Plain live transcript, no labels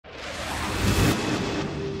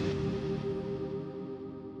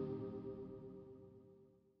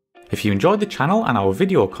If you enjoyed the channel and our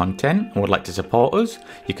video content and would like to support us,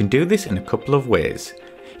 you can do this in a couple of ways.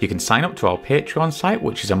 You can sign up to our Patreon site,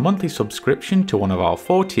 which is a monthly subscription to one of our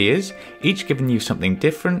 4 tiers, each giving you something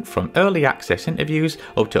different from early access interviews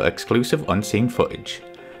up to exclusive unseen footage.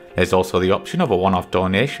 There's also the option of a one-off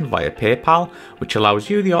donation via PayPal, which allows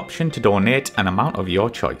you the option to donate an amount of your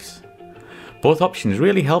choice. Both options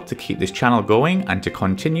really help to keep this channel going and to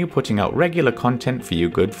continue putting out regular content for you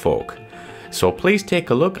good folk. So please take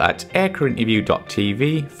a look at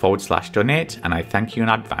aircrewinterview.tv/donate, and I thank you in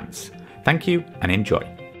advance. Thank you and enjoy.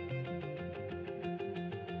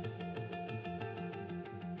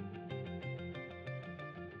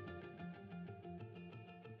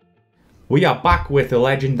 We are back with a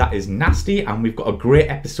legend that is nasty, and we've got a great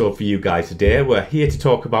episode for you guys today. We're here to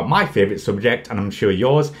talk about my favourite subject, and I'm sure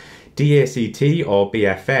yours, DACT or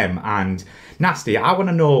BFM. And Nasty, I want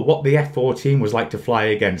to know what the F-14 was like to fly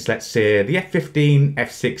against, let's say, the F-15,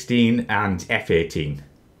 F-16 and F-18.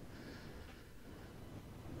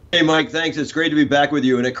 Hey Mike, thanks. It's great to be back with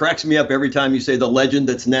you, and it cracks me up every time you say the legend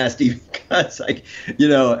that's nasty, because, like, you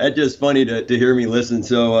know, it's just funny to hear me listen.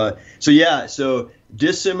 So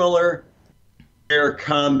dissimilar air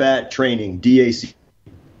combat training, DACT,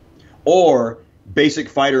 or basic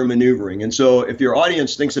fighter maneuvering. And so if your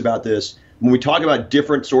audience thinks about this, when we talk about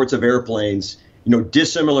different sorts of airplanes, you know,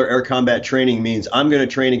 dissimilar air combat training means I'm going to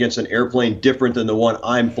train against an airplane different than the one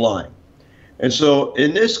I'm flying. And so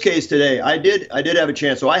in this case today, I did have a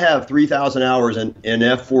chance. So I have 3,000 hours in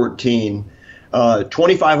F-14,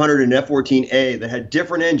 2,500 in F-14A that had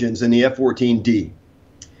different engines than the F-14D.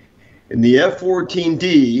 In the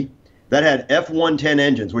F-14D, that had F-110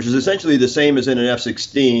 engines, which is essentially the same as in an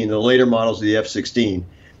F-16, the later models of the F-16.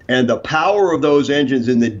 And the power of those engines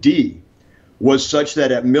in the D was such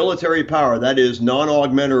that at military power, that is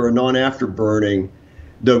non-augmenter or non-afterburning,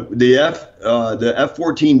 the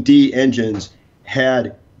F-14D engines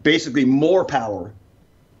had basically more power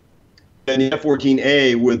than the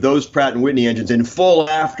F-14A with those Pratt & Whitney engines in full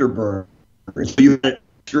afterburn. So you had an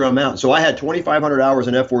extra amount. So I had 2,500 hours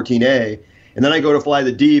in F-14A, and then I go to fly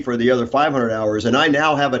the D for the other 500 hours, and I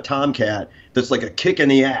now have a Tomcat that's like a kick in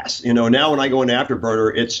the ass. You know, now when I go into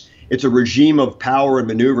afterburner, it's a regime of power and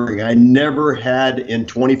maneuvering I never had in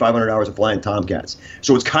 2,500 hours of flying Tomcats.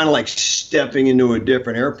 So it's kind of like stepping into a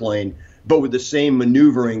different airplane, but with the same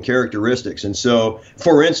maneuvering characteristics. And so,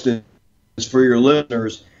 for instance, for your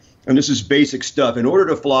listeners, and this is basic stuff, in order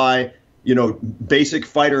to fly, you know, basic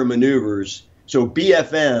fighter maneuvers, so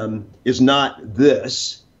BFM is not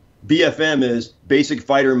this. BFM is basic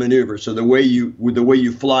fighter maneuvers. So the way you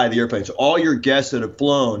fly the airplane. So all your guests that have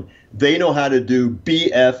flown, they know how to do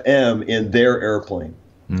BFM in their airplane.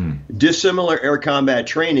 Dissimilar air combat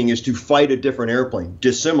training is to fight a different airplane.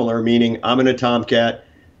 Dissimilar meaning I'm in a Tomcat,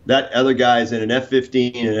 that other guy's in an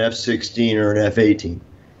F-15, an F-16, or an F-18.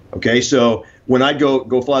 Okay, so when I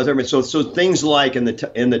go fly this airplane, so things like in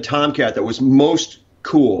the Tomcat that was most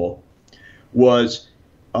cool was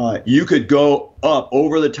you could go up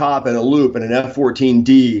over the top in a loop in an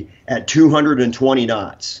F-14D at 220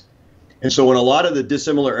 knots. And so in a lot of the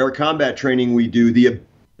dissimilar air combat training we do, the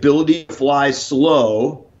ability to fly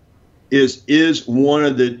slow is one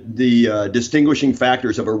of the distinguishing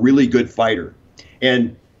factors of a really good fighter.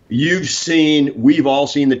 And we've all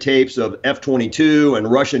seen the tapes of F-22 and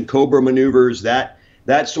Russian Cobra maneuvers, that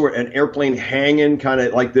sort, an airplane hanging kind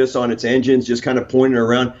of like this on its engines, just kind of pointing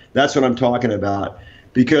around. That's what I'm talking about.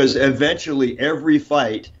 Because eventually every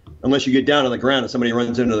fight, unless you get down on the ground and somebody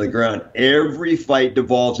runs into the ground, every fight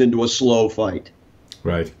devolves into a slow fight.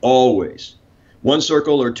 Right. Always. One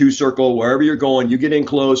circle or two circle, wherever you're going, you get in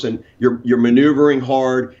close and you're maneuvering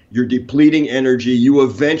hard, you're depleting energy, you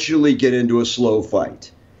eventually get into a slow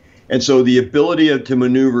fight. And so the ability to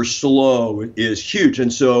maneuver slow is huge.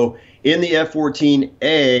 And so in the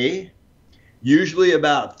F-14A, usually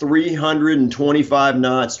about 325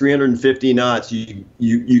 knots, 350 knots,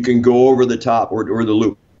 you can go over the top or the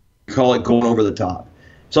loop. We call it going over the top.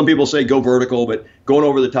 Some people say go vertical, but going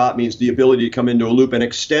over the top means the ability to come into a loop and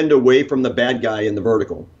extend away from the bad guy in the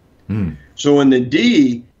vertical. So in the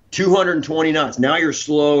D, 220 knots. Now you're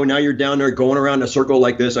slow. Now you're down there going around a circle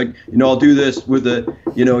like this. I'll do this with the,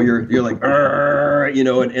 you're like,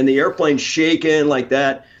 and the airplane's shaking like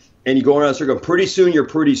that, and you go around a circle. Pretty soon you're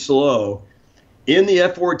pretty slow. In the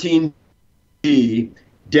F-14D,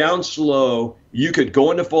 down slow, you could go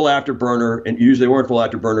into full afterburner, and usually we're in full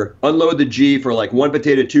afterburner, unload the G for like 1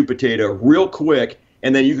 potato, 2 potato, real quick,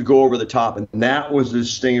 and then you could go over the top. And that was the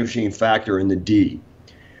distinguishing factor in the D.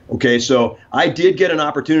 Okay, so I did get an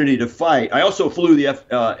opportunity to fight. I also flew the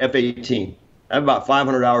F-18. I have about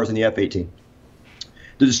 500 hours in the F-18.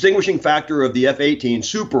 The distinguishing factor of the F-18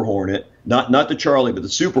 Super Hornet, not the Charlie, but the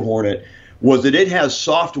Super Hornet, was that it has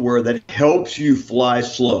software that helps you fly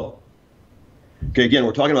slow. Okay, again,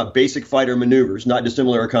 we're talking about basic fighter maneuvers, not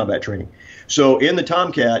dissimilar air combat training. So in the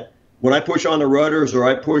Tomcat, when I push on the rudders or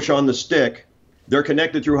I push on the stick, they're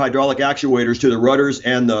connected through hydraulic actuators to the rudders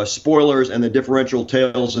and the spoilers and the differential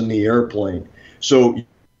tails in the airplane. So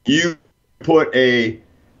you put a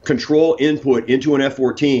control input into an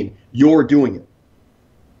F-14, you're doing it.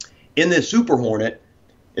 In the Super Hornet,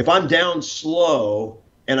 if I'm down slow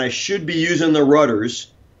and I should be using the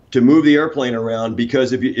rudders to move the airplane around,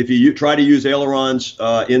 because if you try to use ailerons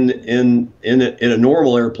in a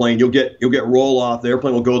normal airplane, you'll get roll off. The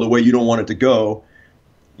airplane will go the way you don't want it to go.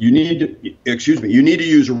 You need to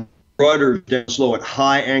use rudders down slow at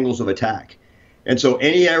high angles of attack. And so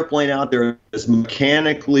any airplane out there is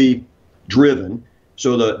mechanically driven,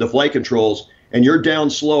 so the flight controls, and you're down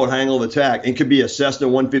slow at high angle of attack. It could be a Cessna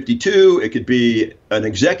 152, it could be an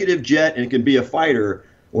executive jet, and it could be a fighter.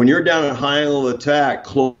 When you're down at high angle of attack,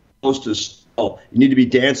 close to stall, you need to be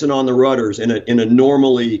dancing on the rudders in a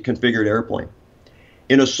normally configured airplane.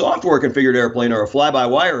 In a software configured airplane or a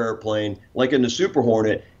fly-by-wire airplane, like in the Super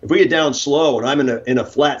Hornet, if we get down slow and I'm in a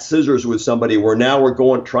flat scissors with somebody, where now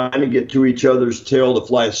we're trying to get to each other's tail to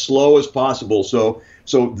fly as slow as possible. So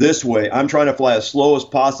this way, I'm trying to fly as slow as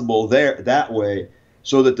possible that way,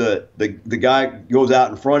 so that the guy goes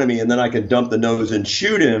out in front of me and then I can dump the nose and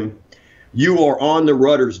shoot him. You are on the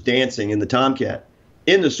rudders dancing in the Tomcat.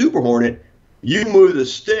 In the Super Hornet, you move the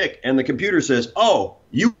stick and the computer says, oh,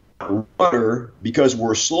 you rudder because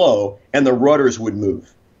we're slow, and the rudders would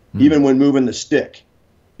move, even when moving the stick,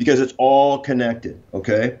 because it's all connected,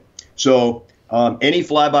 okay? So any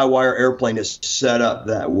fly-by-wire airplane is set up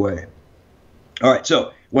that way. All right,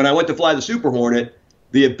 so when I went to fly the Super Hornet,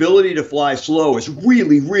 the ability to fly slow is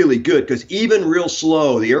really, really good, because even real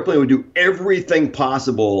slow, the airplane would do everything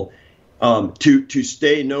possible to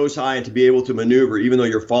stay nose high and to be able to maneuver, even though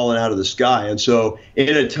you're falling out of the sky. And so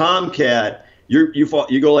in a Tomcat,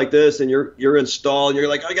 you go like this, and you're in stall, and you're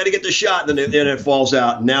like, I got to get the shot, and then it falls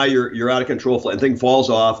out, and now you're out of control, and the thing falls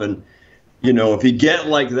off. And if you get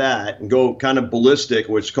like that and go kind of ballistic,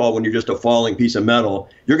 which is called when you're just a falling piece of metal,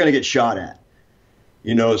 you're going to get shot at.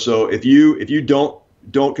 So if you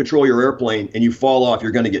don't control your airplane and you fall off,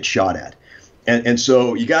 you're going to get shot at. And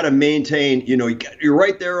so you got to maintain, you're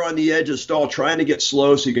right there on the edge of stall trying to get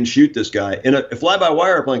slow so you can shoot this guy. In a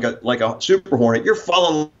fly-by-wire airplane like a Super Hornet, you're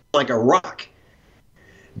falling like a rock.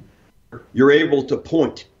 You're able to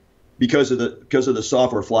point because of the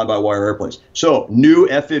software fly-by-wire airplanes. So new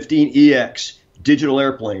F-15EX digital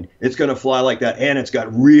airplane, it's going to fly like that, and it's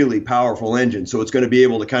got really powerful engines, so it's going to be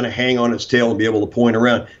able to kind of hang on its tail and be able to point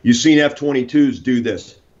around. You've seen F-22s do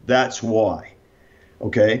this. That's why.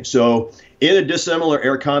 Okay, so in a dissimilar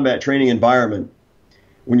air combat training environment,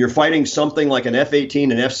 when you're fighting something like an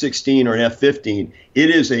F-18, an F-16, or an F-15, it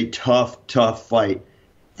is a tough fight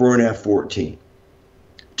for an F-14.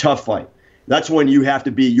 Tough fight. That's when you have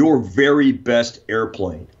to be your very best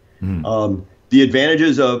airplane. The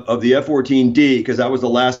advantages of the F-14D, because that was the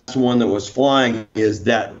last one that was flying, is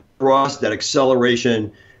that thrust, that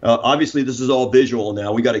acceleration. Obviously, this is all visual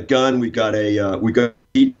now. We got a gun, we got a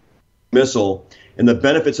heat missile, and the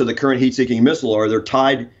benefits of the current heat-seeking missile are they're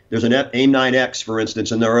tied. There's an AIM-9X, for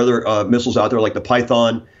instance, and there are other missiles out there like the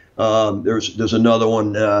Python. There's another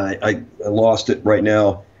one. I lost it right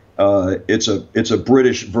now. It's a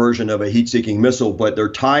British version of a heat-seeking missile, but they're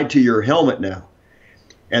tied to your helmet now.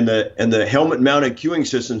 And the helmet-mounted cueing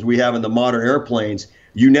systems we have in the modern airplanes,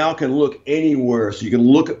 you now can look anywhere. So you can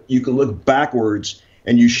look backwards,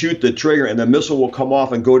 and you shoot the trigger, and the missile will come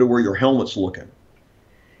off and go to where your helmet's looking.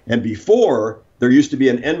 And before, there used to be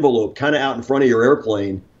an envelope kind of out in front of your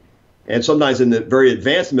airplane, and sometimes in the very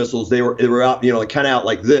advanced missiles, they were out, kind of out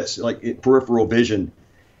like this, like peripheral vision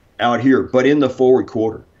out here, but in the forward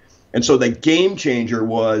quarter. And so the game changer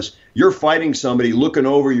was you're fighting somebody looking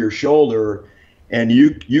over your shoulder, and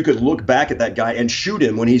you could look back at that guy and shoot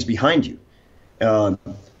him when he's behind you.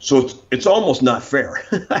 So it's almost not fair.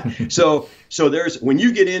 So when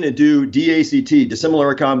you get in and do DACT, dissimilar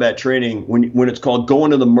air combat training, when it's called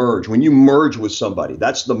going to the merge, when you merge with somebody,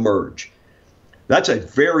 that's the merge. That's a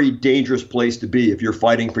very dangerous place to be if you're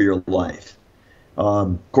fighting for your life.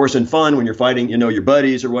 Of course, in fun, when you're fighting, your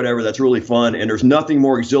buddies or whatever, that's really fun. And there's nothing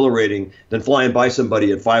more exhilarating than flying by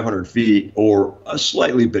somebody at 500 feet or a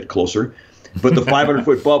slightly bit closer. But the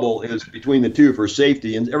 500-foot bubble is between the two for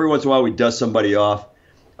safety. And every once in a while, we dust somebody off.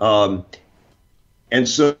 And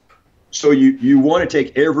so you want to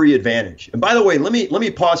take every advantage. And by the way, let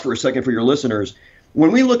me pause for a second for your listeners.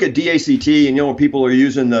 When we look at DACT, and when people are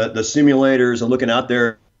using the simulators and looking out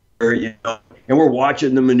there you know, and we're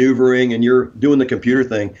watching the maneuvering and you're doing the computer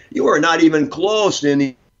thing, you are not even close in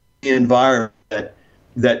the environment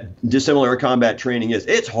that dissimilar air combat training is.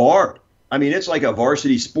 It's hard. I mean, it's like a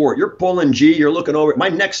varsity sport. You're pulling G, you're looking over. My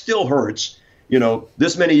neck still hurts, you know,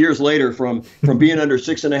 this many years later from being under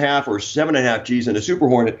 6.5 or 7.5 Gs in a Super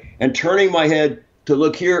Hornet and turning my head to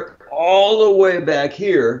look here all the way back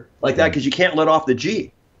here like that because you can't let off the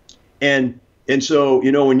G. And so,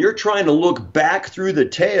 you know, when you're trying to look back through the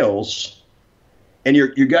tails and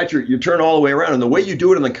you turn all the way around, and the way you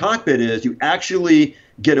do it in the cockpit is you actually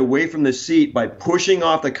get away from the seat by pushing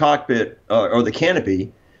off the cockpit or the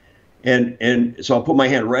canopy. And so I'll put my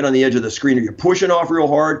hand right on the edge of the screen. You're pushing off real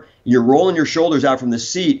hard. You're rolling your shoulders out from the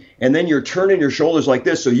seat, and then you're turning your shoulders like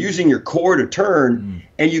this. So using your core to turn,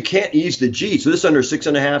 and you can't ease the G. So this is under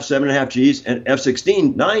 6.5, 7.5 Gs, and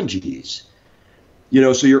F-16, 9 Gs. You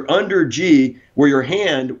know, so you're under G where your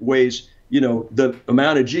hand weighs, you know, the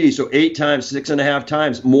amount of G. So 8 times, 6.5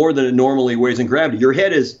 times more than it normally weighs in gravity. Your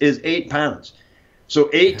head is 8 pounds. So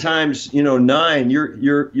 8 times, you know, 9,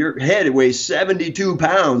 your head weighs 72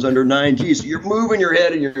 pounds under 9 Gs. So you're moving your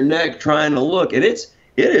head and your neck trying to look, and it's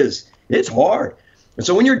hard. And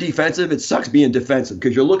so when you're defensive, it sucks being defensive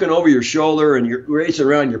because you're looking over your shoulder and you're racing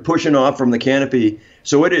around, you're pushing off from the canopy.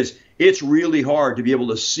 So it's really hard to be able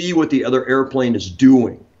to see what the other airplane is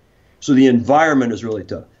doing. So the environment is really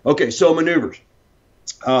tough. Okay, so maneuvers.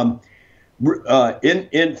 In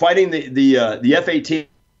fighting the F-18,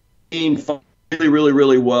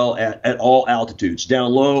 really well at all altitudes,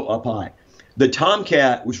 down low, up high. The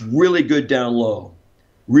Tomcat was really good down low,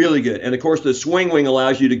 really good. And of course, the swing wing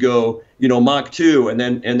allows you to go, you know, Mach 2, and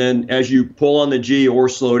then as you pull on the G or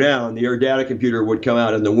slow down, the air data computer would come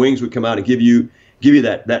out and the wings would come out and give you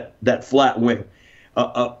that flat wing.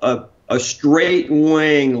 A straight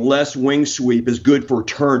wing, less wing sweep is good for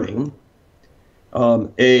turning.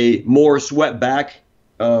 A more swept back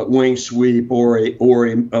wing sweep or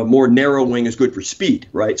a more narrow wing is good for speed,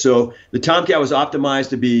 right? So the Tomcat was optimized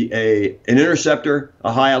to be an interceptor,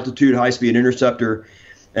 a high altitude, high speed interceptor,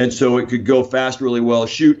 and so it could go fast really well,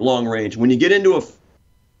 shoot long range. When you get into a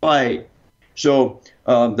fight, so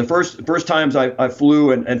the first times I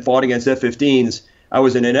flew and fought against F-15s, I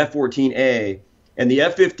was in an F-14A, and the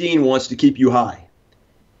F-15 wants to keep you high.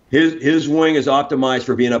 His wing is optimized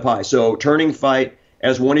for being up high. So turning fight,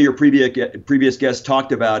 as one of your previous guests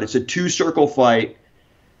talked about, it's a 2-circle fight.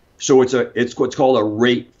 So it's what's called a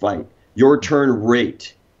rate fight. Your turn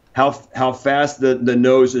rate, how fast the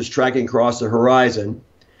nose is tracking across the horizon,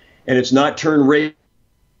 and it's not turn rate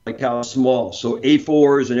like how small. So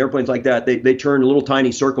A4s and airplanes like that, they turn little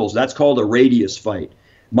tiny circles. That's called a radius fight.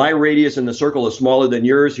 My radius in the circle is smaller than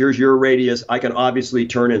yours. Here's your radius. I can obviously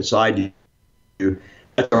turn inside you.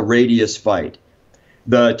 That's a radius fight.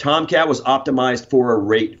 The Tomcat was optimized for a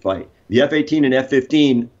rate fight. The F-18 and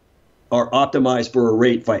F-15 are optimized for a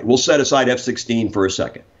rate fight. We'll set aside F-16 for a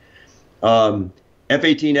second.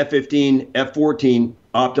 F-18, F-15, F-14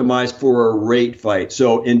 optimized for a rate fight.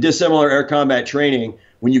 So in dissimilar air combat training,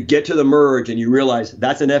 when you get to the merge and you realize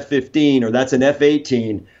that's an F-15 or that's an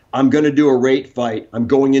F-18, I'm going to do a rate fight. I'm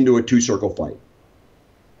going into a 2-circle fight.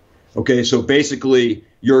 Okay, so basically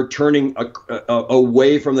you're turning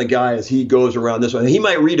away from the guy as he goes around this way. He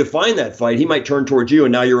might redefine that fight. He might turn towards you,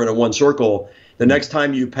 and now you're in a 1-circle. The next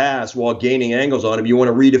time you pass while gaining angles on him, you want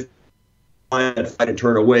to redefine that fight and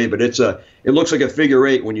turn away. But it looks like a figure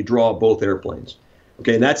 8 when you draw both airplanes.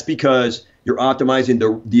 Okay, and that's because you're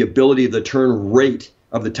optimizing the ability of the turn rate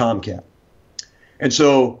of the Tomcat. And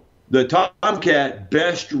so the Tomcat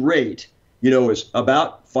best rate, you know, is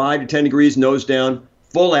about 5 to 10 degrees nose down,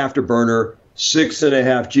 full afterburner,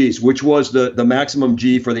 6.5 Gs, which was the maximum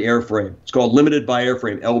G for the airframe. It's called limited by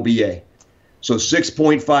airframe, LBA. So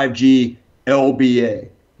 6.5 G LBA.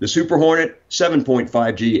 The Super Hornet,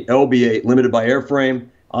 7.5 G LBA, limited by airframe.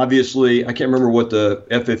 Obviously, I can't remember what the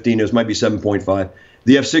F-15 is, might be 7.5.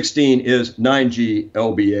 The F-16 is 9G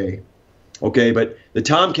LBA. Okay, but the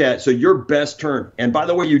Tomcat, so your best turn, and by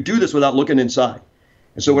the way, you do this without looking inside.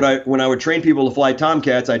 And so when I would train people to fly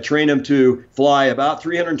Tomcats, I train them to fly about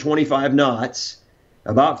 325 knots,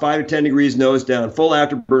 about 5 to 10 degrees nose down, full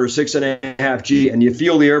afterburner, 6.5 G, and you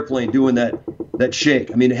feel the airplane doing that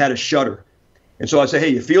shake. I mean, it had a shudder. And so I say, hey,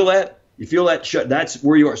 you feel that? You feel that shudder? That's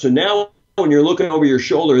where you are. So now when you're looking over your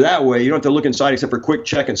shoulder that way, you don't have to look inside except for a quick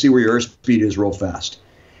check and see where your airspeed is real fast.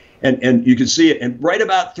 And you can see it. And right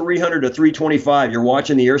about 300 to 325, you're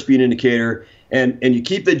watching the airspeed indicator, and you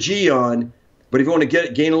keep the G on. But if you want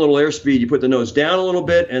to gain a little airspeed, you put the nose down a little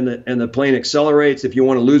bit, and the plane accelerates. If you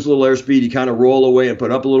want to lose a little airspeed, you kind of roll away and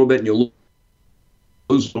put up a little bit, and you'll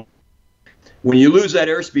lose. When you lose that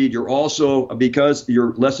airspeed, you're also, because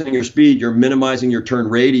you're lessening your speed, you're minimizing your turn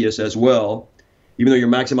radius as well, even though you're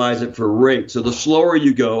maximizing it for rate. So the slower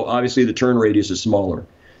you go, obviously the turn radius is smaller.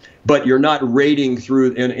 But you're not rating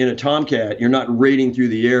through, in a Tomcat, you're not rating through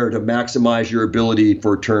the air to maximize your ability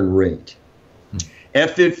for turn rate.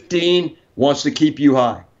 F-15 wants to keep you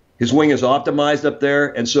high. His wing is optimized up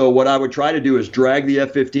there, and so what I would try to do is drag the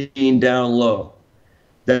F-15 down low.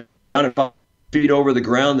 Down at 5 feet over the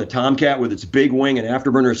ground, the Tomcat with its big wing and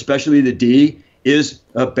afterburner, especially the D, is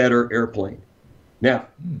a better airplane. Now,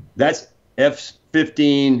 that's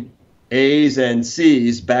F-15 A's and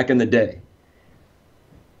C's back in the day.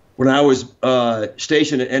 When I was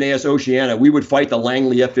stationed at NAS Oceana, we would fight the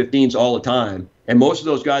Langley F-15s all the time. And most of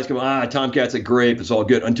those guys come, Tomcat's a grape, it's all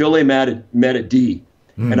good, until they met a D.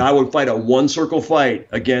 And I would fight a one-circle fight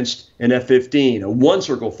against an F-15, a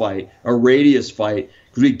one-circle fight, a radius fight.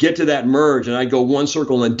 Because we'd get to that merge, and I'd go one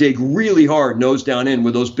circle and dig really hard, nose down in,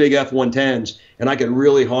 with those big F-110s, and I could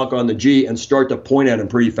really honk on the G and start to point at them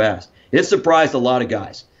pretty fast. It surprised a lot of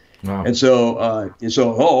guys. Wow. And so,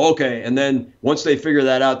 okay. And then once they figure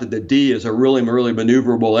that out, that the D is a really, really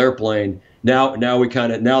maneuverable airplane, now they're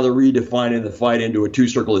redefining the fight into a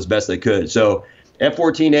two-circle as best they could. So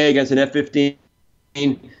F-14A against an F-15,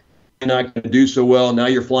 you're not going to do so well. Now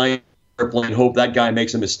you're flying an airplane, hope that guy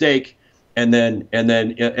makes a mistake. And then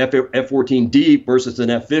F-14D versus an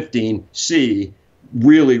F-15C,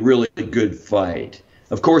 really, really good fight.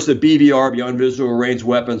 Of course, the BVR, beyond visual range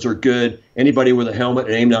weapons, are good. Anybody with a helmet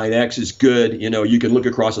and AIM-9X is good. You know, you can look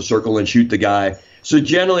across a circle and shoot the guy. So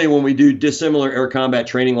generally, when we do dissimilar air combat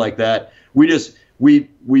training like that, we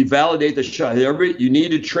validate the shot. You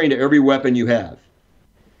need to train to every weapon you have.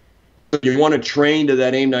 You want to train to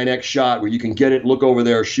that AIM-9X shot where you can get it, look over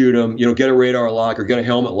there, shoot them, get a radar lock or get a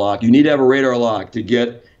helmet lock. You need to have a radar lock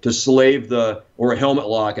to slave or a helmet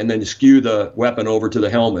lock and then skew the weapon over to the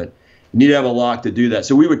helmet. You need to have a lock to do that.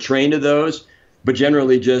 So we would train to those, but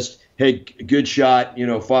generally just, hey, good shot,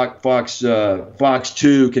 Fox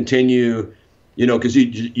 2, continue, because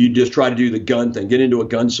you just try to do the gun thing, get into a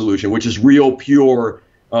gun solution, which is real pure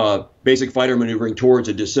basic fighter maneuvering towards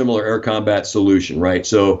a dissimilar air combat solution, right?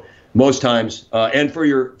 So most times, and for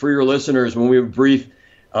your listeners, when we would brief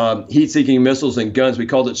heat-seeking missiles and guns, we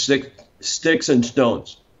called it sticks and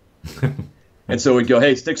stones. And so we'd go,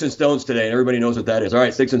 hey, sticks and stones today, and everybody knows what that is. All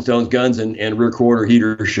right, sticks and stones, guns, and rear quarter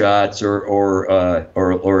heater shots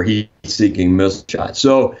or heat-seeking missile shots.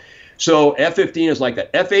 So F-15 is like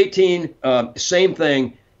that. F-18, same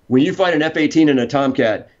thing. When you fight an F-18 in a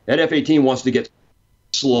Tomcat, that F-18 wants to get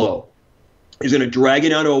slow. He's going to drag you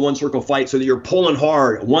down to a one-circle fight so that you're pulling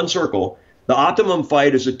hard. One circle. The optimum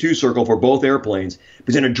fight is a two-circle for both airplanes.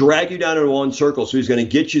 He's going to drag you down to one circle, so he's going to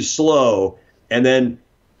get you slow, and then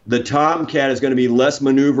the Tomcat is going to be less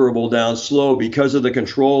maneuverable down slow because of the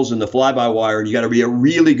controls and the fly-by-wire, and you got to be a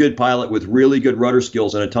really good pilot with really good rudder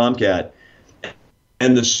skills in a Tomcat.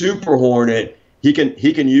 And the Super Hornet, he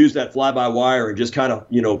can use that fly-by-wire and just kind of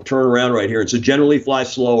turn around right here, and so generally fly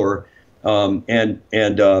slower and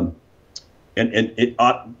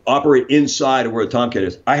operate inside of where the Tomcat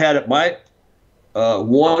is. I had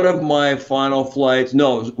one of my final flights.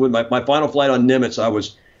 No, with my final flight on Nimitz,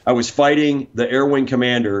 I was fighting the Air Wing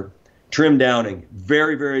Commander, Trim Downing,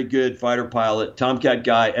 very, very good fighter pilot, Tomcat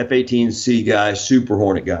guy, F-18C guy, Super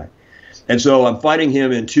Hornet guy. And so I'm fighting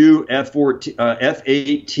him in two F-18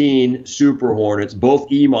 Super Hornets,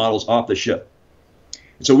 both E models off the ship.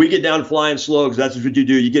 And so we get down flying slow because that's what you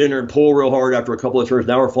do. You get in there and pull real hard after a couple of turns.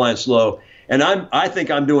 Now we're flying slow. And I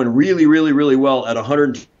think I'm doing really, really, really well at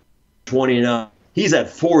 120 knots. He's at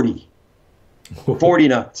 40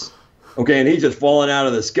 knots. Okay, and he's just falling out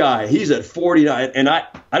of the sky. He's at 40 knots, and I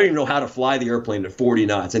don't even know how to fly the airplane at 40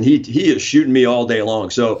 knots, and he is shooting me all day long.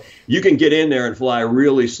 So you can get in there and fly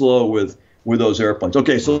really slow with those airplanes.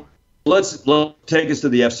 Okay, so let's take us to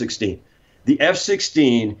the F-16. The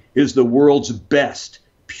F-16 is the world's best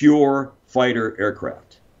pure fighter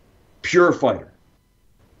aircraft. Pure fighter.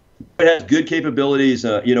 It has good capabilities.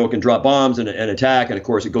 It can drop bombs and attack, and of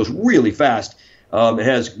course it goes really fast. It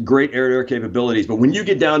has great air-to-air capabilities. But when you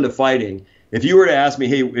get down to fighting, if you were to ask me,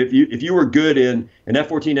 hey, if you were good in an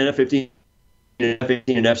F-14 and F-15,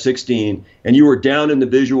 F-18 and F-16, and you were down in the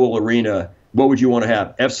visual arena, what would you want to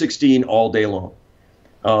have? F-16 all day long.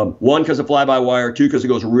 One, because of fly-by-wire. Two, because it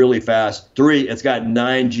goes really fast. Three, it's got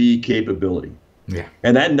 9G capability. Yeah.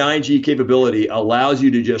 And that 9G capability allows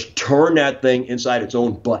you to just turn that thing inside its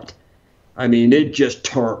own butt. I mean, it just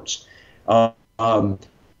turns.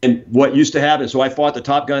 And what used to happen, so I fought the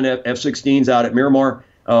Top Gun F-16s out at Miramar.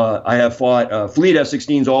 I have fought fleet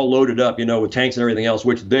F-16s all loaded up, you know, with tanks and everything else,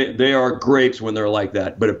 which they are grapes when they're like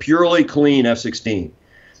that. But a purely clean F-16,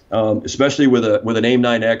 especially with an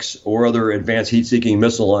AIM-9X or other advanced heat-seeking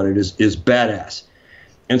missile on it, is badass.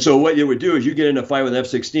 And so what you would do is you get in a fight with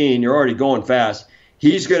F-16, you're already going fast.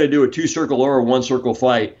 He's going to do a 2-circle or a 1-circle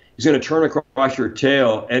fight. He's going to turn across your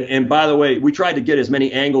tail. And by the way, we tried to get as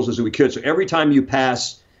many angles as we could. So every time you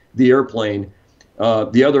pass the airplane,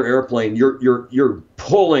 the other airplane, you're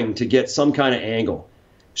pulling to get some kind of angle.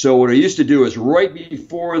 So what I used to do is right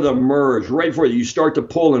before the merge, right before you start to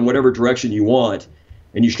pull in whatever direction you want,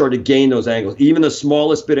 and you start to gain those angles. Even the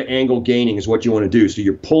smallest bit of angle gaining is what you want to do. So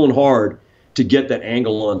you're pulling hard to get that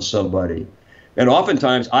angle on somebody. And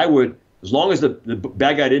oftentimes I would, as long as the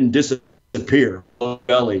bad guy didn't disappear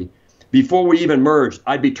belly, before we even merged,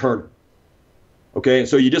 I'd be turning. Okay,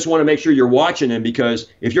 so you just want to make sure you're watching him,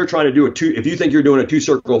 because if you're trying to do if you think you're doing a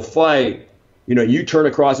 2-circle fight, you know, you turn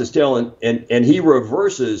across his tail and he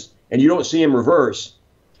reverses and you don't see him reverse.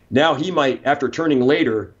 Now he might, after turning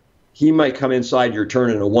later, he might come inside your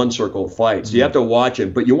turn in a 1-circle fight. So you have to watch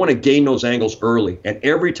him, but you want to gain those angles early. And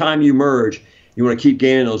every time you merge, you want to keep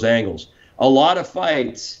gaining those angles. A lot of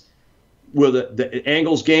fights with the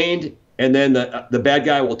angles gained, and then the bad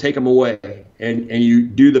guy will take them away. And you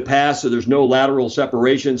do the pass so there's no lateral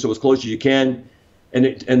separation, so as close as you can,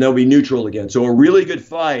 and they'll be neutral again. So a really good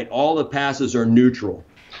fight, all the passes are neutral,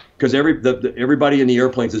 because everybody in the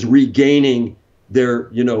airplanes is regaining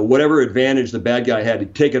their, you know, whatever advantage the bad guy had to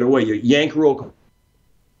take it away. You yank real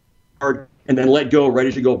hard and then let go right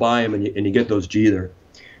as you go by him, and you get those G there.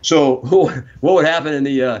 So what would happen in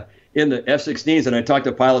the F-16s, and I talk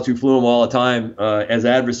to pilots who flew them all the time as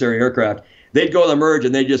adversary aircraft, they'd go to the merge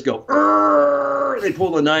and they'd just go, they'd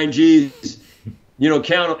pull the 9 Gs, you know,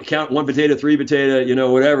 count 1 potato, 3 potato, you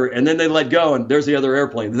know, whatever, and then they let go, and there's the other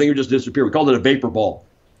airplane. The thing would just disappear. We called it a vapor ball.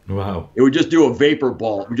 Wow. It would just do a vapor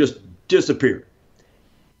ball. It would just disappear.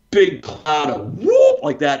 Big cloud of whoop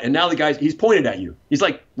like that, and now the guy's, he's pointed at you. He's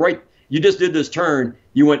like, right, you just did this turn,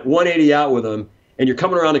 you went 180 out with him, and you're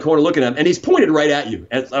coming around the corner looking at him, and he's pointed right at you.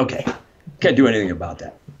 And it's, okay, can't do anything about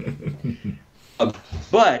that.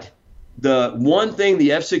 But the one thing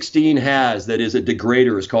the F-16 has that is a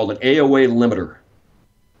degrader is called an AOA limiter.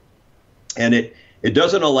 And it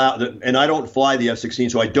doesn't allow, and I don't fly the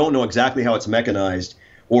F-16, so I don't know exactly how it's mechanized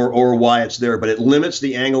or why it's there, but it limits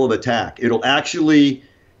the angle of attack. It'll actually,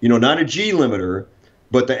 you know, not a G limiter,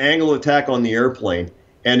 but the angle of attack on the airplane.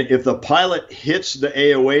 And if the pilot hits the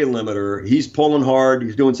AOA limiter, he's pulling hard,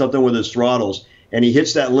 he's doing something with his throttles, and he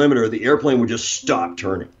hits that limiter, the airplane would just stop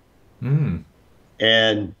turning. Mm.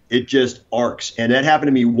 And it just arcs. And that happened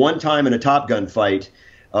to me one time in a Top Gun fight.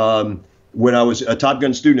 When I was a Top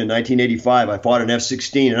Gun student in 1985, I fought an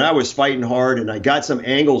F-16, and I was fighting hard, and I got some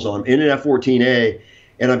angles on him in an F-14A,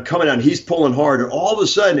 and I'm coming out, and he's pulling hard, and all of a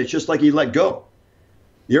sudden, it's just like he let go.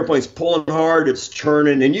 The airplane's pulling hard, it's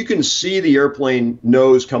turning, and you can see the airplane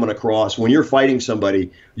nose coming across. When you're fighting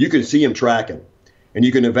somebody, you can see them tracking. And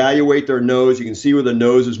you can evaluate their nose. You can see where the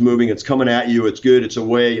nose is moving. It's coming at you. It's good. It's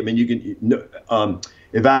away. I mean, you can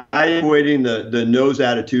evaluating the nose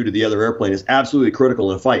attitude of the other airplane is absolutely critical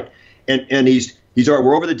in a fight. And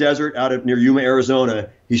we're over the desert out of near Yuma, Arizona.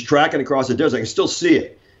 He's tracking across the desert. I can still see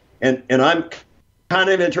it. And I'm kind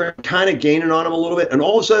of gaining on him a little bit, and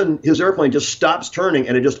all of a sudden his airplane just stops turning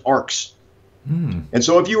and it just arcs. Hmm. And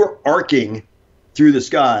so if you were arcing through the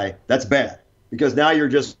sky, that's bad, because now you're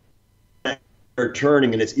just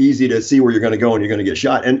turning and it's easy to see where you're going to go and you're going to get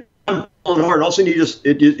shot. And I'm pulling hard, and all of a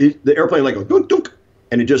sudden the airplane like goes dunk, dunk,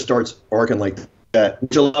 and it just starts arcing like that,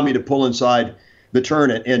 which allowed me to pull inside the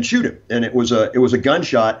turn and shoot him. And it was a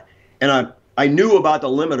gunshot, and I knew about the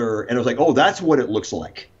limiter, and I was like, oh, that's what it looks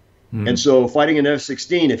like. Mm-hmm. And so fighting an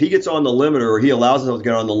F-16, if he gets on the limiter, or he allows himself to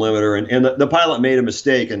get on the limiter, and the pilot made a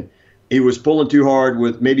mistake, and he was pulling too hard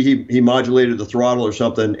with, maybe he modulated the throttle or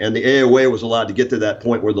something, and the AOA was allowed to get to that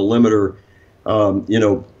point where the limiter,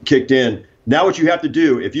 kicked in. Now what you have to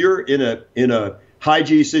do, if you're in a high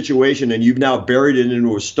G situation and you've now buried it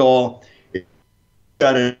into a stall, if you've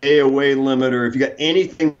got an AOA limiter, if you got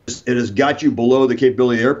anything that has got you below the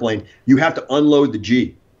capability of the airplane, you have to unload the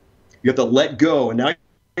G. You have to let go, and now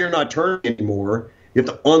you're not turning anymore. You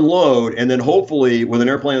have to unload, and then hopefully with an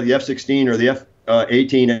airplane like the F-16 or the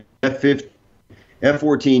F-18, F-15,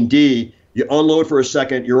 F-14D, you unload for a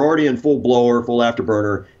second, you're already in full blower, full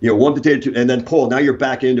afterburner, one potato, and then pull. Now you're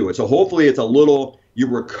back into it. So hopefully it's a little, you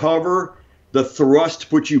recover the thrust,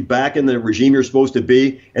 puts you back in the regime you're supposed to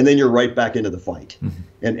be, and then you're right back into the fight.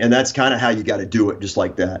 Mm-hmm. And that's kind of how you got to do it, just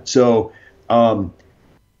like that. So, so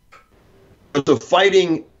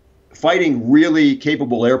fighting fighting really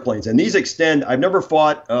capable airplanes. And these extend. I've never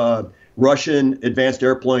fought Russian advanced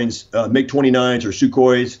airplanes, MiG-29s or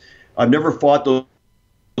Sukhois. I've never fought those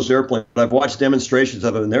airplanes, but I've watched demonstrations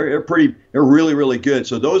of them, and they're really, really good.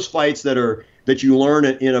 So those fights that you learn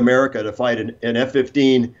in America to fight an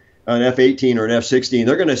F-15, an F-18, or an F-16,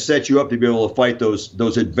 they're going to set you up to be able to fight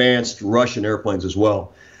those advanced Russian airplanes as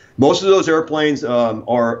well. Most of those airplanes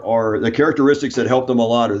are the characteristics that help them a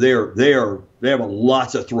lot. They have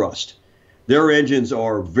lots of thrust. Their engines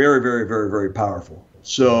are very, very, very, very powerful.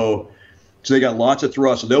 So they got lots of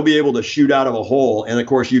thrust. So they'll be able to shoot out of a hole. And of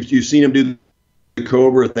course, you've seen them do the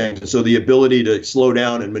Cobra things. And so the ability to slow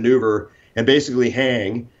down and maneuver and basically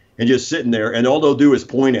hang and just sitting there, and all they'll do is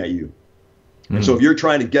point at you. And so if you're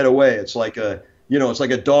trying to get away, it's like a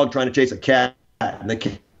dog trying to chase a cat, and the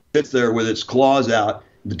cat sits there with its claws out.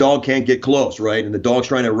 The dog can't get close, right? And the dog's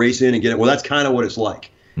trying to race in and get it. Well, that's kind of what it's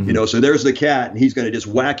like, So there's the cat, and he's going to just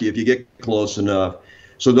whack you if you get close enough.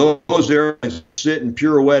 So those airplanes sit and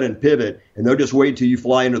pirouette and pivot, and they'll just wait till you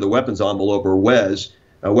fly into the weapons envelope, or WEZ,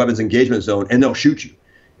 weapons engagement zone, and they'll shoot you.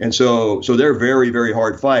 And so they're very, very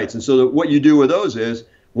hard fights. And so what you do with those is,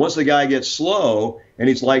 once the guy gets slow and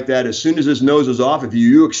he's like that, as soon as his nose is off of you,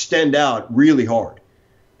 you extend out really hard.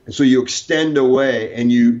 And so you extend away,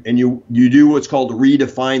 and you do what's called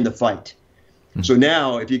redefine the fight. So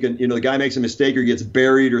now if you can, the guy makes a mistake or gets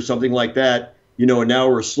buried or something like that, and now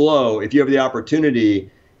we're slow. If you have the opportunity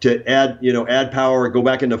to add power, go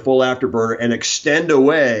back into full afterburner and extend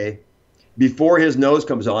away before his nose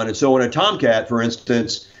comes on. And so in a Tomcat, for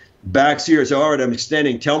instance, backseater say, all right, I'm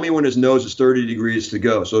extending. Tell me when his nose is 30 degrees to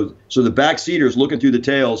go. So the backseater is looking through the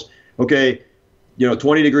tails. Okay,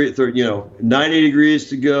 20 degrees, 90 degrees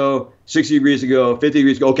to go, 60 degrees to go, 50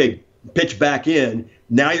 degrees to go. Okay, pitch back in.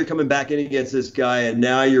 Now you're coming back in against this guy, and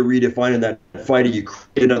now you're redefining that fight, and you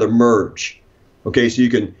create another merge. Okay, so you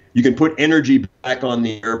can put energy back on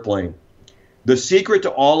the airplane. The secret to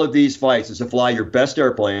all of these fights is to fly your best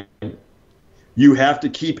airplane. You have to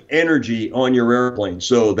keep energy on your airplane.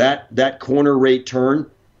 So that corner rate turn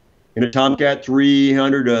in a Tomcat,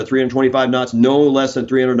 300 to 325 knots, no less than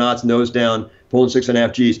 300 knots, nose down, pulling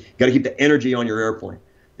 6.5 Gs. You got to keep the energy on your airplane.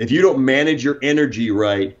 If you don't manage your energy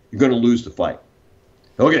right, you're going to lose the fight.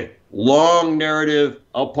 Okay, long narrative.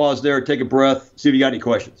 I'll pause there, take a breath, see if you got any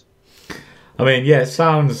questions. I mean, yeah, it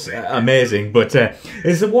sounds amazing, but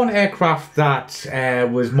is there one aircraft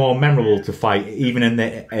that was more memorable to fight, even in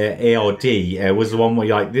the A or D? Was the one where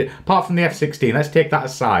you're like, apart from the F-16, let's take that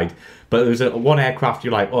aside, but there was one aircraft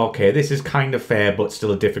you're like, okay, this is kind of fair, but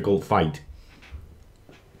still a difficult fight?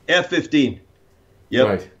 F-15. Yep.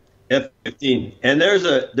 Right. F-15. And there's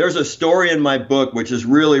a story in my book which is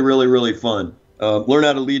really, really, really fun. Learn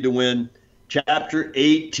How to Lead to Win. Chapter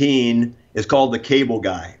 18 is called The Cable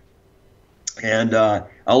Guy. And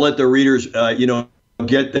I'll let the readers,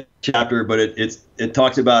 get the chapter, but it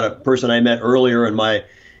talks about a person I met earlier in my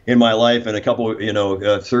life, and a couple, a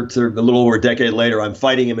little over a decade later, I'm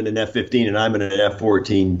fighting him in an F-15, and I'm in an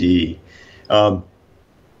F-14D.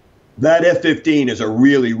 That F-15 is a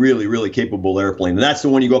really, really, really capable airplane, and that's the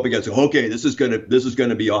one you go up against. Okay, this is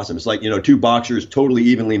gonna be awesome. It's like two boxers, totally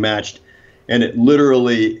evenly matched, and it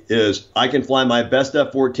literally is. I can fly my best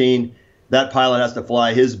F-14. That pilot has to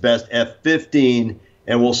fly his best F-15,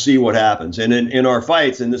 and we'll see what happens. And in our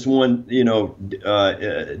fights, and this one,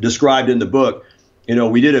 described in the book,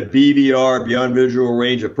 we did a BVR, beyond visual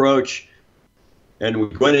range approach, and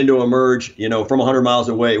we went into a merge, from 100 miles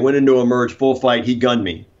away. Went into a merge, full fight. He gunned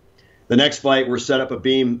me. The next fight, we're set up a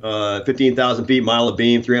beam, 15,000 feet, mile of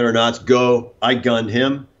beam, 300 knots, go. I gunned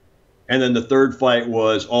him. And then the third fight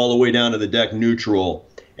was all the way down to the deck, neutral.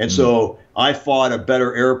 And so I fought a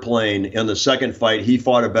better airplane in the second fight. He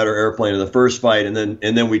fought a better airplane in the first fight, and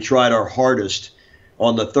then we tried our hardest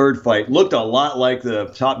on the third fight. Looked a lot like the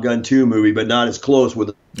Top Gun 2 movie, but not as close,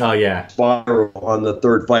 with spiral on the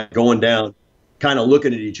third fight going down, kind of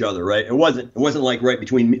looking at each other. Right? It wasn't like right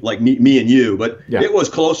between me and you, but it was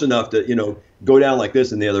close enough to go down like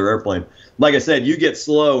this in the other airplane. Like I said, you get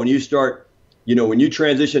slow and you start. When you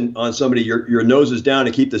transition on somebody, your nose is down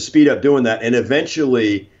to keep the speed up doing that. And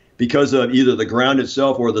eventually, because of either the ground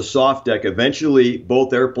itself or the soft deck, eventually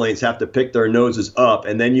both airplanes have to pick their noses up.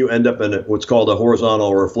 And then you end up in what's called a horizontal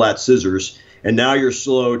or a flat scissors. And now you're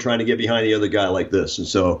slow trying to get behind the other guy like this. And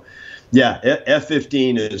so, yeah,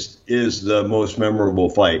 F-15 is the most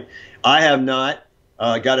memorable fight. I have not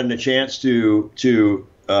gotten a chance to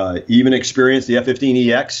even experience the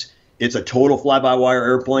F-15EX. It's a total fly-by-wire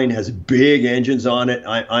airplane, has big engines on it.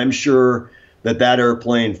 I'm sure that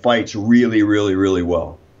airplane fights really, really, really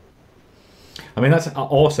well. I I mean, that's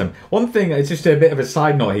awesome. One thing, it's just a bit of a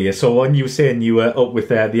side note here. So when you were saying you were up with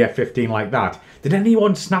the F-15 like that, did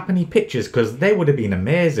anyone snap any pictures? Because they would have been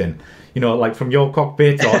amazing. You know, like from your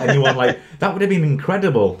cockpit or anyone like that would have been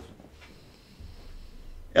incredible.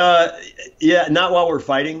 Yeah, not while we're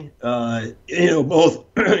fighting. You know, both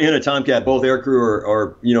in a Tomcat, both aircrew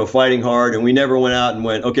are you know, fighting hard, and we never went out and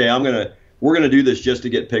went, okay, we're gonna do this just to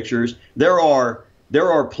get pictures. There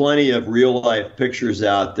are plenty of real life pictures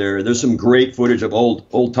out there. There's some great footage of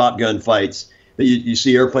old Top Gun fights that you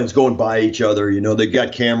see airplanes going by each other. You know, they've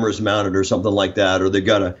got cameras mounted or something like that, or they've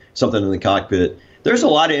got something in the cockpit. There's a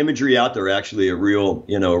lot of imagery out there, actually, of real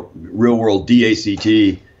world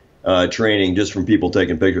DACT training just from people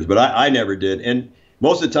taking pictures. But I never did. And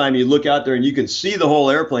most of the time you look out there and you can see the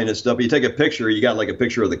whole airplane and stuff. But you take a picture, you got like a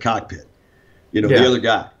picture of the cockpit. You know, the other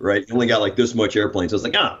guy, right? You only got like this much airplane. So it's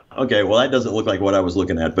like, okay, well, that doesn't look like what I was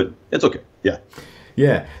looking at, but it's okay. Yeah.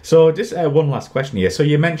 Yeah. So just one last question here. So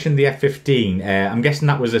you mentioned the F-15. I'm guessing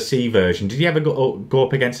that was a C version. Did you ever go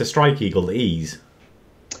up against a Strike Eagle, the E's?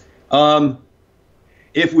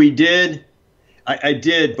 If we did, I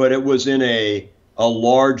did, but it was in a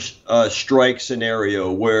large strike scenario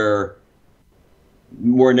where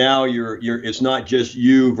now it's not just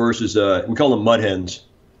you versus we call them mud hens,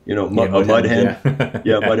 you know, a mud hen,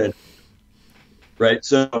 yeah, mud hen, right?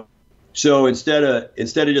 So instead of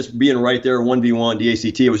just being right there 1v1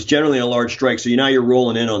 DACT, it was generally a large strike. So now you're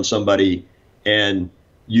rolling in on somebody, and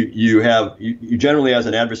you generally as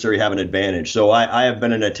an adversary have an advantage. So I have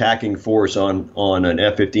been an attacking force on an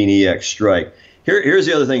F-15EX strike. Here's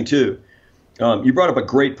the other thing too. You brought up a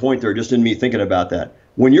great point there, just in me thinking about that.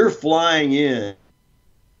 When you're flying in,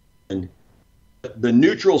 the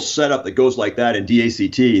neutral setup that goes like that in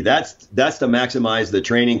DACT, that's to maximize the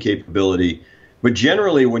training capability. But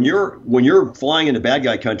generally, when you're flying into bad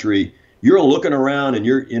guy country, you're looking around and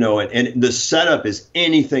and the setup is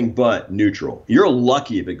anything but neutral. You're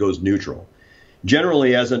lucky if it goes neutral.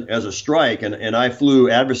 Generally, as a strike, and I flew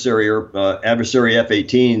adversary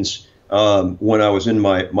F-18s. When I was in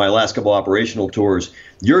my last couple operational tours,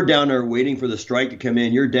 you're down there waiting for the strike to come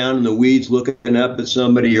in. You're down in the weeds looking up at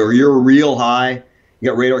somebody, or you're real high. You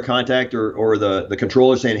got radar contact, or the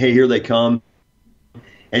controller saying, hey, here they come,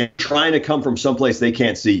 and trying to come from someplace they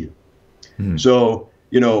can't see you. Hmm. So,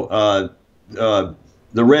 the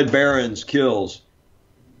Red Baron's kills,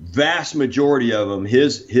 vast majority of them,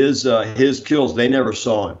 his kills, they never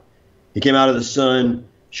saw him. He came out of the sun,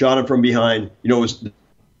 shot him from behind. There was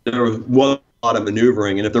a lot of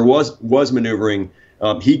maneuvering, and if there was maneuvering,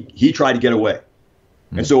 he tried to get away.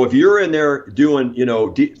 Mm-hmm. And so if you're in there doing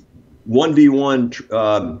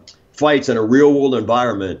 1v1 fights in a real world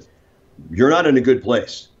environment, you're not in a good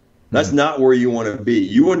place. That's mm-hmm. not where you want to be.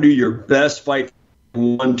 You want to do your best fight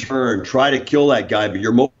in one turn, try to kill that guy, but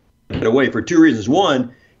you're most get away for two reasons.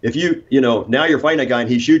 One, if now you're fighting a guy and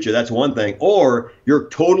he shoots you, that's one thing. Or you're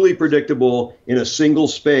totally predictable in a single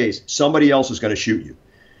space. Somebody else is going to shoot you.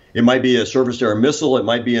 It might be a surface-to-air missile. It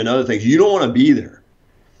might be another thing. You don't want to be there.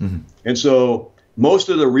 Mm-hmm. And so most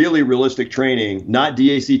of the really realistic training, not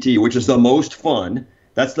DACT, which is the most fun.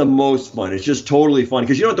 That's the most fun. It's just totally fun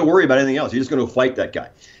because you don't have to worry about anything else. You're just going to fight that guy,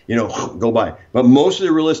 go by. But most of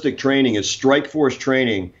the realistic training is strike force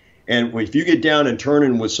training. And if you get down and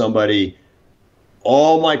turning with somebody,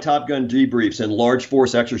 all my Top Gun debriefs and large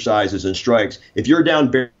force exercises and strikes, if you're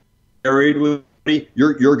down buried with somebody,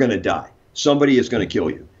 you're going to die. Somebody is going to kill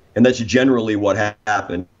you. And that's generally what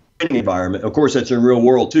happened in the environment. Of course, that's in real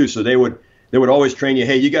world too. So they would always train you,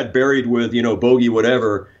 hey, you got buried with, bogey,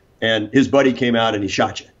 whatever, and his buddy came out and he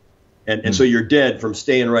shot you. And so you're dead from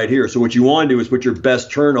staying right here. So what you want to do is put your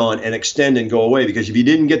best turn on and extend and go away, because if you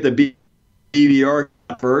didn't get the BVR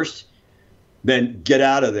first, then get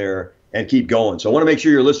out of there and keep going. So I want to make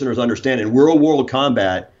sure your listeners understand, in real world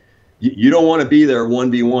combat, you don't want to be there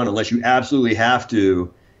 1v1 unless you absolutely have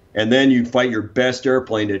to. And then you fight your best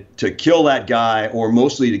airplane to kill that guy, or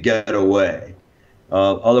mostly to get away.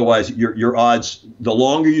 Otherwise, your odds, the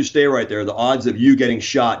longer you stay right there, the odds of you getting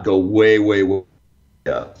shot go way, way, way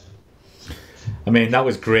up. I mean, that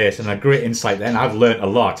was great, and a great insight there, and I've learned a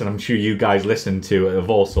lot, and I'm sure you guys listened to have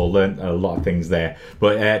also learned a lot of things there.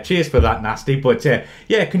 But cheers for that, Nasty. But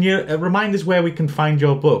yeah, can you remind us where we can find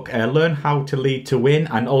your book, Learn How to Lead to Win,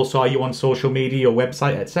 and also are you on social media, your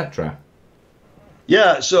website, etc.?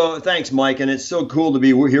 Yeah, so thanks, Mike, and it's so cool to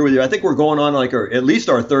be here with you. I think we're going on at least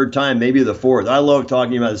our third time, maybe the fourth. I love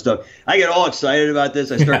talking about this stuff. I get all excited about this.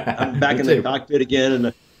 I'm back in the cockpit again,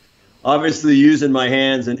 and obviously using my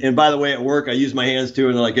hands. And by the way, at work, I use my hands too,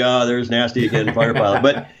 and they're like, oh, there's Nasty again, fighter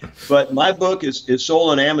pilot. But my book is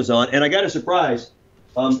sold on Amazon, and I got a surprise.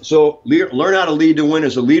 So Learn How to Lead to Win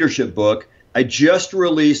is a leadership book. I just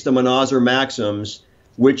released the Manazir Maxims,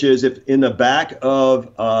 which is if in the back of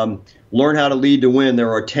Learn How to Lead to Win,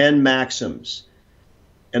 there are 10 maxims.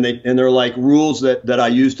 And they're like rules that I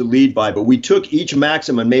use to lead by. But we took each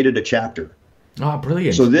maxim and made it a chapter. Oh,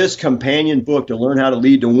 brilliant. So this companion book to Learn How to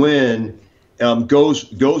Lead to Win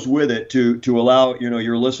goes with it to allow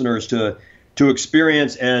your listeners to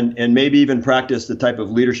experience and maybe even practice the type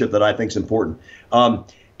of leadership that I think is important.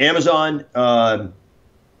 Amazon,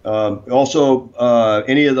 also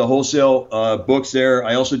any of the wholesale books there.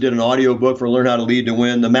 I also did an audio book for Learn How to Lead to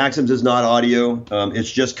Win. The Maxims is not audio. It's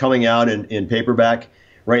just coming out in paperback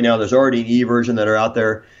right now. There's already an e-version that are out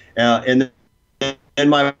there. And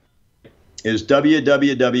my is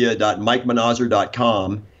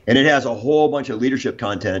www.mikemanazir.com. And it has a whole bunch of leadership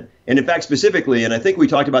content. And in fact, specifically, and I think we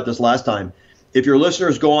talked about this last time, if your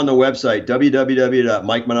listeners go on the website,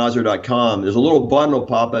 www.mikemanazir.com, there's a little button will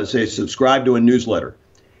pop up that says subscribe to a newsletter.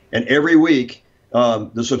 And every week,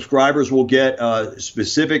 the subscribers will get a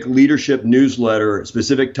specific leadership newsletter,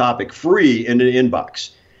 specific topic free in the inbox.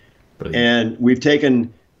 Brilliant. And we've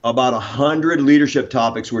taken about 100 leadership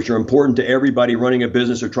topics, which are important to everybody running a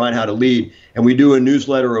business or trying how to lead. And we do a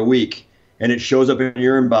newsletter a week, and it shows up in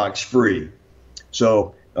your inbox free.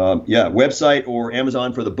 So, yeah, website or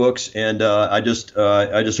Amazon for the books. And I just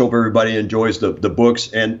hope everybody enjoys the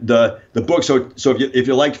books and the book. So if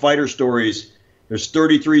you liked fighter stories, there's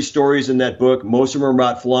 33 stories in that book. Most of them are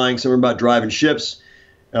about flying. Some are about driving ships.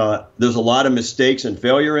 There's a lot of mistakes and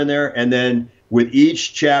failure in there. And then with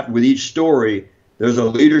each story, there's a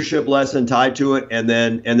leadership lesson tied to it, and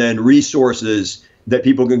then resources that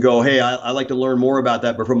people can go, hey, I like to learn more about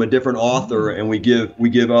that, but from a different author, and we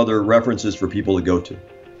give other references for people to go to.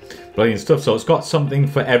 Brilliant stuff. So it's got something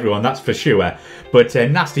for everyone, that's for sure. But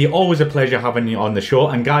Nasty, always a pleasure having you on the show.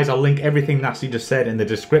 And guys, I'll link everything Nasty just said in the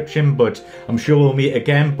description, but I'm sure we'll meet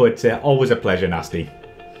again. But always a pleasure, Nasty.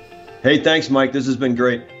 Hey, thanks, Mike. This has been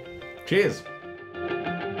great. Cheers.